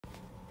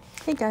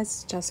Hey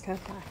guys, Jessica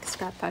back,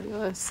 Scrap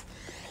Fabulous.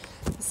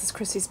 This is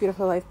Chrissy's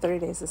Beautiful Life 30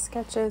 Days of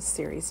Sketches,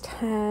 Series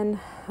 10.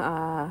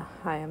 I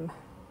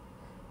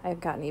have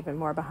gotten even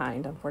more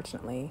behind,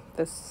 unfortunately.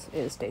 This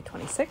is day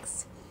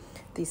 26.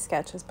 The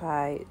sketch is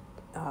by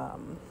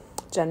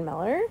Jen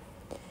Miller,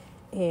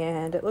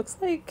 and it looks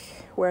like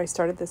where I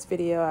started this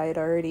video, I had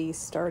already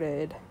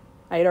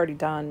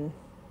done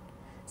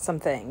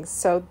some things.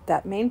 So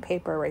that main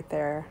paper right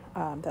there,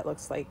 that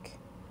looks like,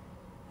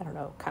 I don't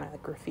know, kind of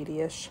like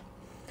graffiti-ish,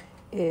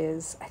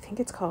 is, I think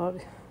it's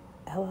called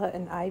Ella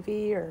and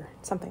Ivy or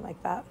something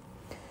like that.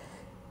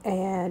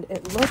 And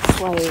it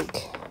looks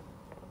like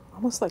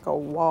almost like a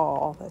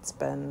wall that's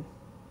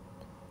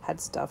had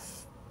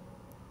stuff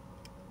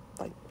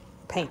like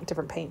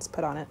different paints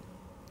put on it.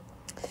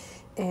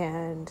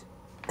 And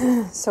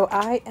so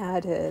I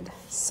added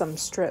some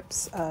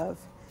strips of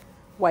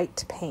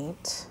white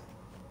paint,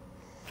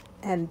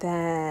 and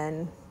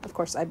then of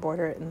course I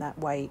border it in that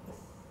white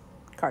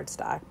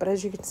cardstock, but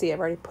as you can see, I've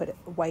already put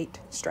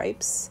white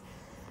stripes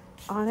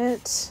on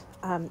it.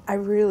 I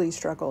really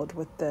struggled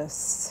with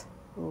this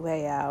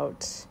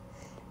layout,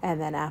 and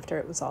then after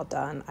it was all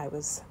done, I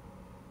was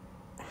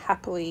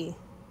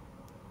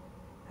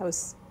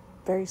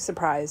very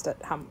surprised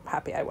at how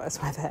happy I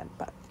was with it.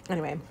 But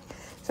anyway,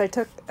 so I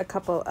took a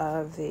couple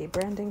of the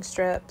branding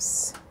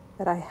strips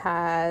that I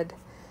had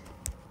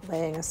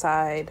laying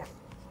aside,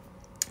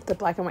 the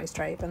black and white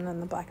stripe and then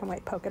the black and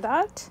white polka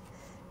dot,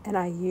 and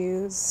I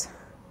use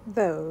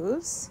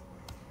those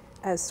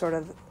as sort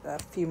of a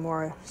few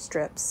more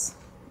strips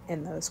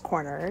in those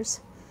corners.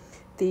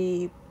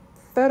 The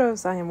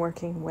photos I am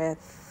working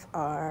with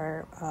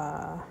are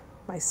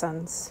my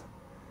son's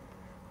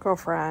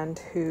girlfriend,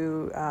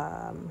 who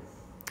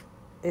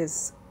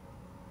has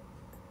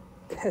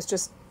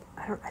just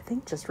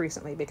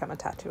recently become a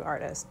tattoo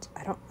artist.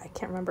 I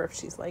can't remember if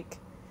I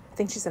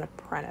think she's an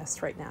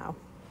apprentice right now,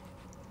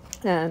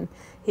 and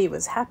he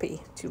was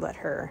happy to let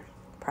her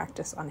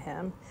practice on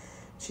him.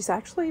 She's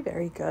actually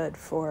very good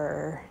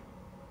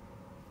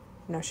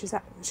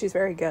she's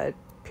very good,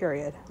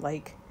 period.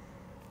 Like,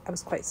 I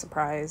was quite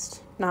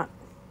surprised, not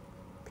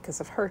because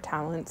of her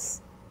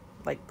talents,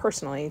 like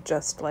personally,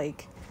 just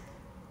like,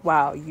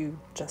 wow, you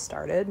just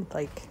started.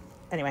 Like,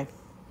 anyway.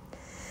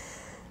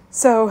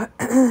 So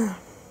that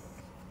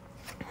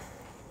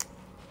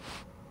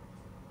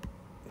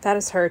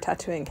is her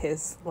tattooing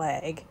his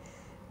leg.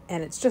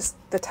 And it's just,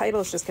 the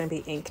title is just going to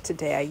be ink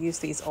today. I use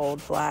these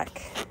old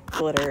black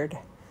glittered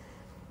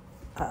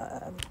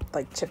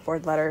like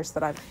chipboard letters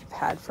that I've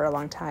had for a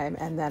long time.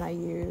 And then I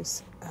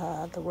use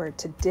the word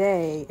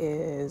today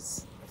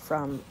is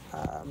from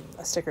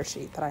a sticker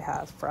sheet that I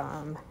have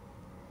from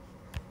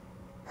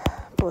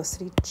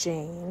Felicity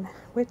Jane,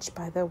 which,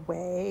 by the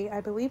way, I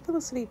believe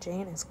Felicity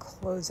Jane is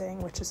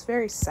closing, which is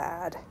very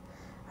sad.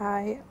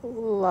 I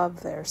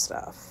love their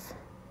stuff.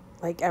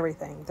 Like,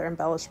 everything. Their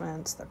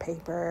embellishments, their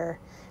paper,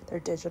 their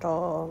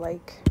digital,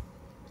 like,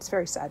 it's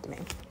very sad to me.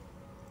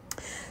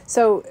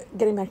 So,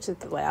 getting back to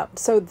the layout.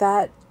 So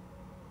that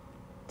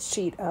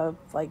sheet of,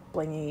 like,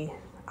 blingy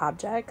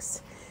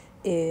objects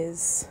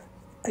is,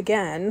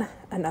 again,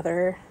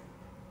 another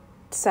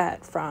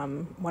set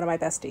from one of my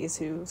besties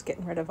who's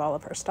getting rid of all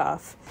of her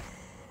stuff.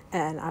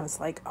 And I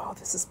was like, oh,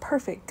 this is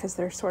perfect, because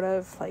they're sort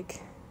of,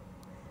 like,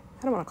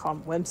 I don't want to call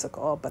them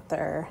whimsical, but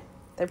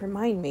they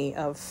remind me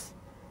of,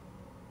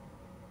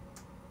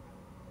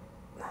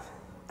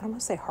 I don't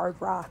want to say hard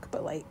rock,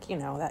 but, like, you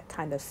know, that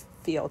kind of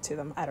feel to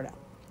them. I don't know.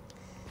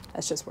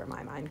 That's just where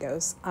my mind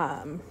goes.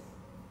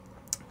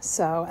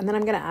 So, and then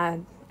I'm going to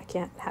add, I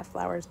can't have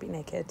flowers be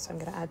naked, so I'm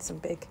going to add some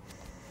big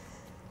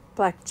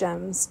black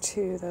gems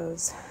to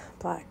those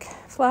black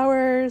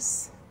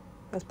flowers.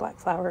 Those black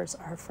flowers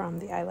are from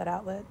the Eyelet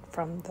Outlet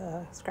from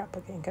the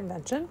scrapbooking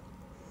convention.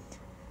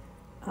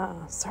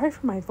 Sorry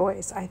for my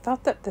voice. I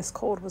thought that this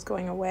cold was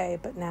going away,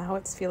 but now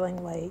it's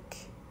feeling like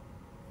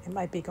it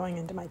might be going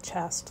into my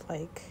chest,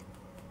 like,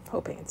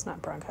 hoping it's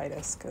not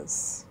bronchitis,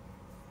 because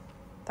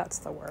that's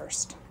the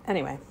worst.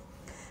 Anyway,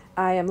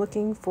 I am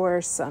looking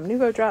for some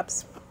Nuvo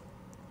drops.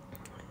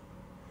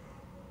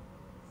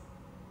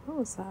 What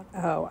was that?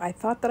 Oh, I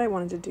thought that I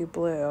wanted to do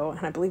blue, and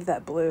I believe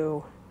that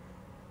blue,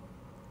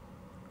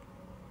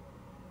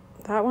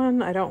 that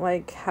one, I don't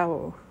like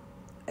how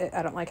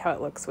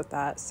it looks with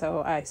that,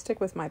 so I stick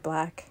with my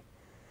black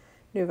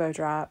Nuvo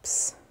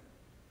drops.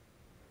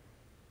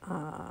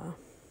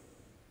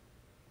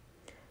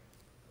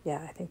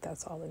 Yeah, I think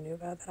that's all the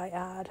Nuvo that I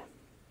add.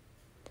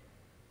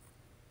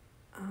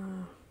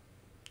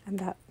 And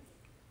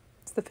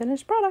that's the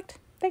finished product.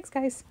 Thanks,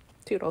 guys.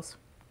 Toodles.